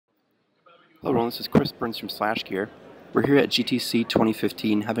Hello everyone, this is Chris Burns from SlashGear. We're here at GTC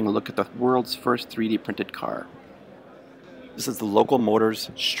 2015 having a look at the world's first 3D printed car. This is the Local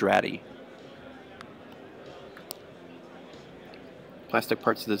Motors Strati. Plastic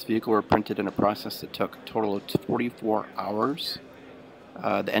parts of this vehicle were printed in a process that took a total of 44 hours.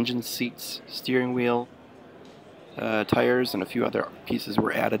 The engine, seats, steering wheel, tires, and a few other pieces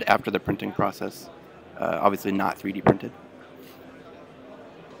were added after the printing process. Obviously not 3D printed.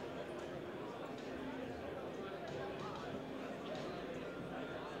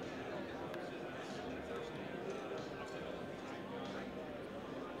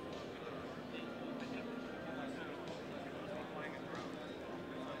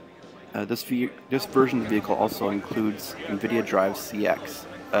 This version of the vehicle also includes NVIDIA DRIVE CX,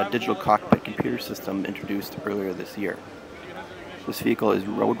 a digital cockpit computer system introduced earlier this year. This vehicle is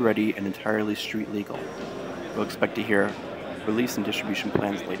road ready and entirely street legal. We'll expect to hear release and distribution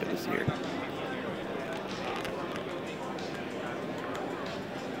plans later this year.